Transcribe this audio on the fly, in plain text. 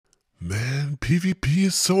Man, PvP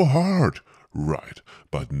is so hard. Right,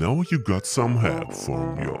 but now you got some help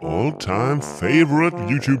from your all-time favorite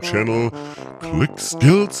YouTube channel, Click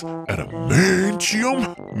Skills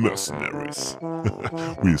Adamantium Mercenaries.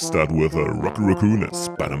 We start with a Raccoon and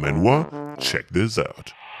Spider-Man Noir. Check this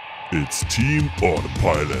out. It's Team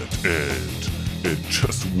Autopilot and it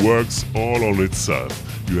just works all on itself.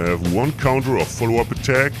 You have one counter of follow-up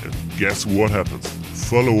attack and guess what happens?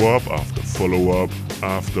 Follow-up after follow-up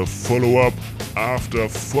after follow-up after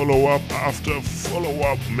follow-up after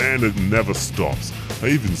follow-up. Man, it never stops. I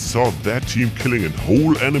even saw that team killing a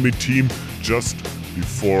whole enemy team just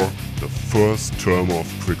before the first term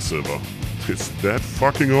of Quicksilver. Is that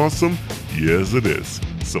fucking awesome? Yes, it is.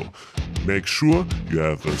 So, make sure you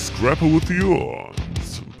have a scrapper with you or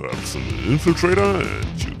perhaps an infiltrator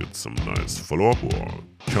and you get some nice follow-up or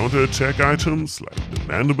counter-attack items like the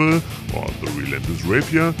mandible or the relentless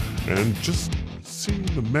rapier and just see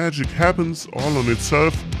the magic happens all on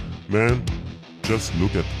itself. Man, just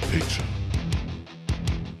look at the picture.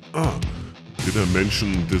 Did I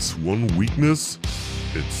mention this one weakness?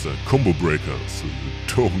 It's a combo breaker, so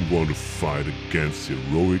you don't want to fight against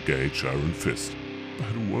heroic Age Iron Fist. But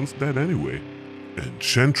who wants that anyway?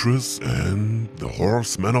 Enchantress and the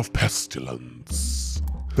Horseman of Pestilence.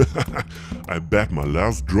 I bet my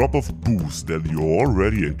last drop of boost that you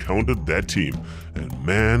already encountered that team. And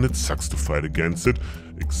man, it sucks to fight against it,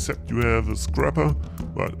 except you have a scrapper.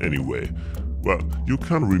 But anyway, well, you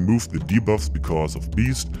can't remove the debuffs because of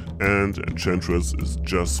Beast, and Enchantress is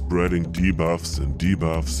just spreading debuffs and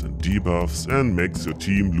debuffs and debuffs and makes your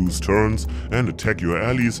team lose turns and attack your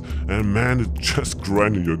allies, and man, it's just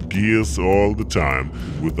grinding your gears all the time.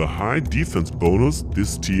 With a high defense bonus,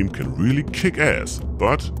 this team can really kick ass,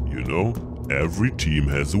 but, you know, every team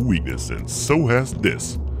has a weakness, and so has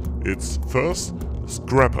this. It's first, the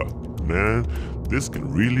Scrapper. Man, this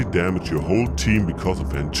can really damage your whole team because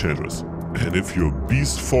of Enchantress. And if your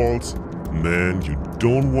beast falls, man, you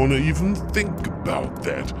don't want to even think about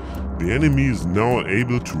that. The enemy is now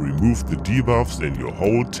able to remove the debuffs and your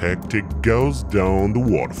whole tactic goes down the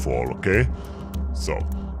waterfall, okay? So,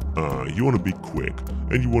 you want to be quick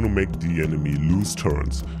and you want to make the enemy lose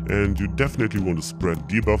turns. And you definitely want to spread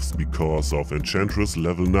debuffs because of Enchantress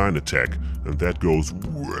level 9 attack. And that goes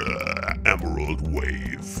Emerald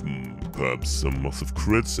Wave. Perhaps some massive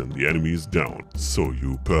crits and the enemy is down. So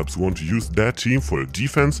you perhaps want to use that team for your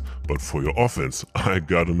defense, but for your offense, I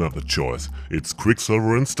got another choice. It's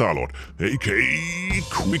Quicksilver and Starlord, aka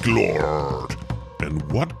Quicklord.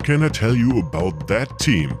 And what can I tell you about that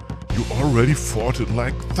team? You already fought it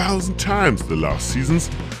like 1,000 times the last seasons,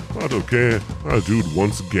 but okay, I'll do it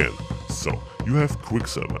once again. So, you have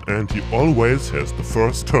Quicksilver, and he always has the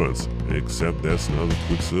first turns. Except there's another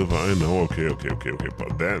Quicksilver, I know, okay.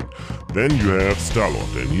 But then you have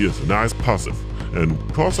Starlord, and he has a nice passive. And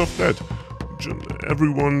because of that,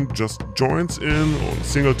 everyone just joins in on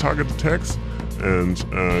single target attacks, and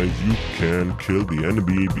you can kill the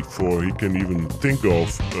enemy before he can even think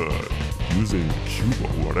of using Q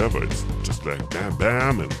or whatever. It's just like bam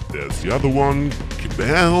bam, and there's the other one,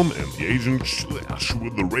 bam, and the agent slash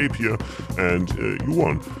with the rapier, and you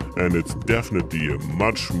won. And it's definitely a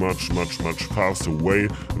much faster way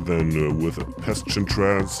than with a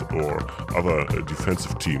Pestilence or other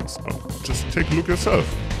defensive teams. Just take a look yourself.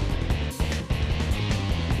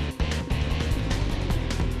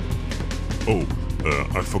 Oh,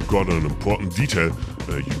 I forgot an important detail.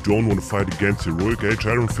 You don't want to fight against Heroic Age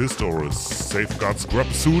Iron Fist or a Safeguard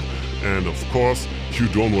Scrapper suit, and of course, you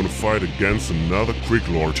don't want to fight against another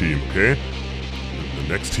Quicklord team, okay? And the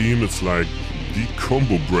next team is like the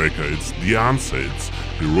combo breaker, it's the answer, it's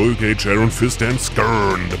Heroic Age Iron Fist and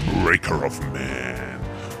Skirn, the breaker of man.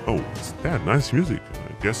 Oh, is that nice music?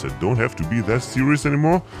 I guess I don't have to be that serious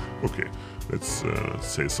anymore? Okay, let's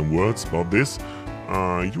say some words about this.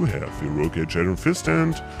 You have Heroic Age Iron Fist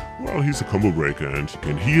and, well, he's a combo breaker and he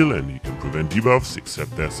can heal and he can prevent debuffs,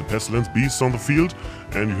 except there's the Pestilence beast on the field.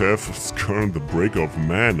 And you have Skirn, the breaker of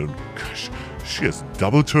man, and gosh, she has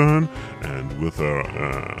double turn, and with her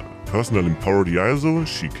personal empowered ISO,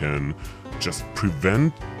 she can just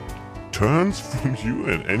prevent turns from you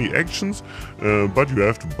and any actions, but you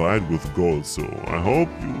have to buy it with gold. So I hope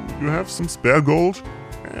you have some spare gold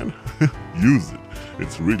and use it.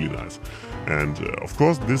 It's really nice. And of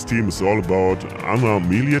course this team is all about unarmed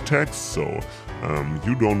melee attacks, so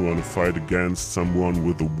you don't want to fight against someone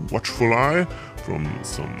with a watchful eye from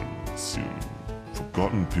some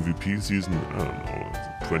forgotten PvP season, I don't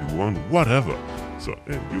know, 21, whatever. So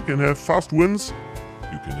you can have fast wins,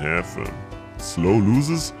 you can have slow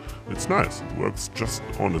loses, it's nice, it works just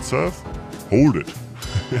on itself. Hold it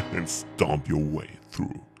and stomp your way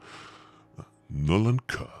through. Null and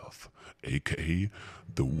Kuurth, aka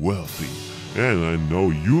the Wealthy. And I know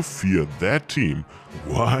you fear that team.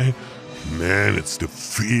 Why? Man, it's the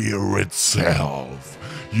fear itself.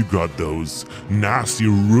 You got those nasty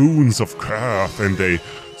runes of Kuurth and they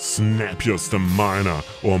snap your stamina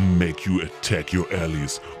or make you attack your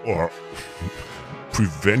allies or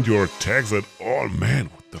prevent your attacks at all. Man,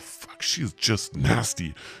 what the fuck, she's just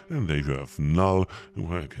nasty. And then you have Null,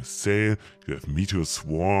 what I can say, you have Meteor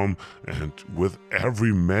Swarm, and with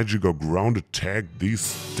every magic or ground attack, these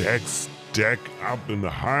stacks stack up in the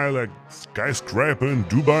high like skyscraper in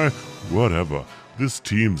Dubai. Whatever, this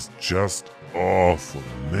team's just awful,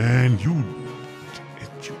 man.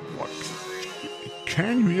 What?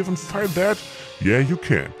 Can you even fight that? Yeah, you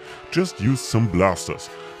can. Just use some blasters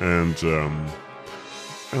and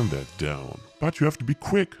they're down. But you have to be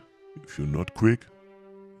quick. If you're not quick,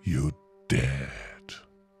 you're dead.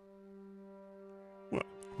 Well,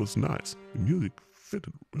 it was nice. The music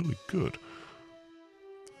fitted really good.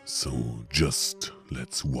 So just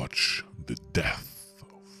let's watch the death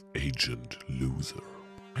of Agent Loser.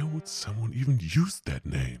 Why would someone even use that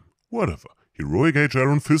name? Whatever. Heroic Age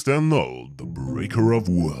Iron Fist and Null, the Breaker of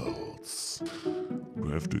Worlds. Do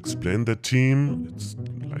I have to explain that team? It's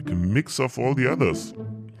like a mix of all the others.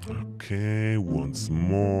 Okay, once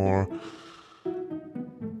more.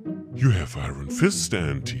 You have Iron Fist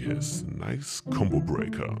and he has nice combo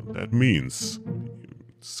breaker. That means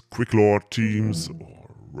it's Quicksilver teams or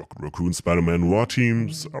Raccoon, Spider-Man, Noir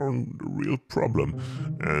teams are a real problem.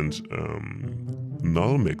 And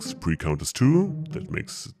Null makes pre-counters too. That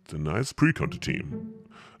makes it a nice pre-counter team.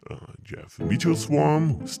 You have Meteor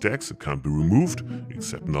Swarm, who stacks, it can't be removed,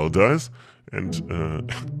 except Null dies. And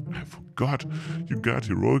I forgot, you got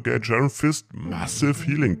Heroic Age Iron Fist, massive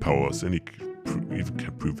healing powers, and he even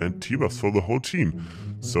can prevent T-buffs for the whole team.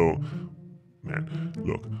 So, man,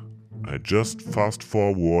 look, I just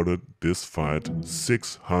fast-forwarded this fight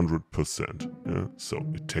 600%. Yeah? So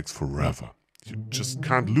it takes forever. You just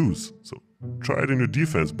can't lose. So try it in your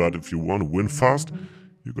defense, but if you want to win fast,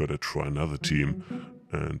 you gotta try another team.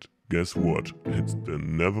 And guess what? It's the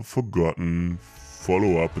never-forgotten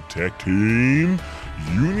follow-up attack team,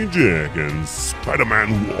 Union Jack and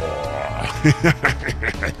Spider-Man War.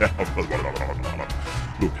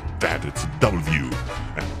 Look at that, it's a double view.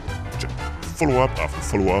 And follow-up after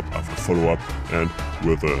follow-up after follow-up, and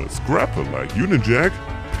with a scrapper like Union Jack,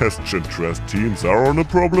 Enchantress teams aren't a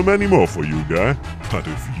problem anymore for you, guy. But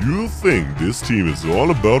if you think this team is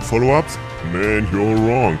all about follow-ups, man, you're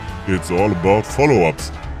wrong. It's all about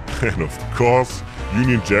follow-ups. And of course,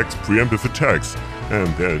 Union Jack's preemptive attacks. And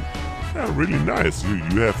they're really nice.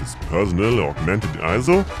 You have his personal augmented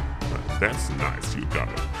ISO. That's nice, you got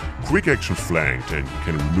it. Quick action flanked, and you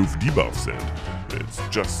can remove debuffs, and it's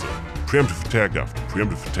just a preemptive attack after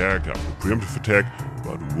preemptive attack after preemptive attack.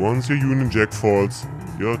 But once your Union Jack falls,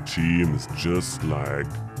 your team is just like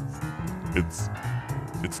it's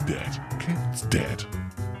dead. Okay, it's dead,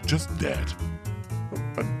 just dead.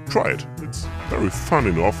 But try it. It's very fun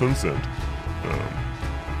in offense, and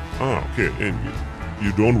okay. And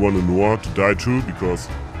you don't want a Noir to die too, because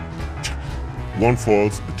one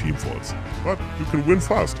falls, the team falls. But you can win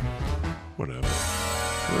fast. Whatever.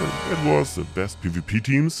 That was the best PvP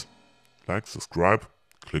teams. Like, subscribe,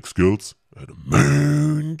 click skills, and a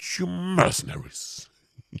man, you mercenaries.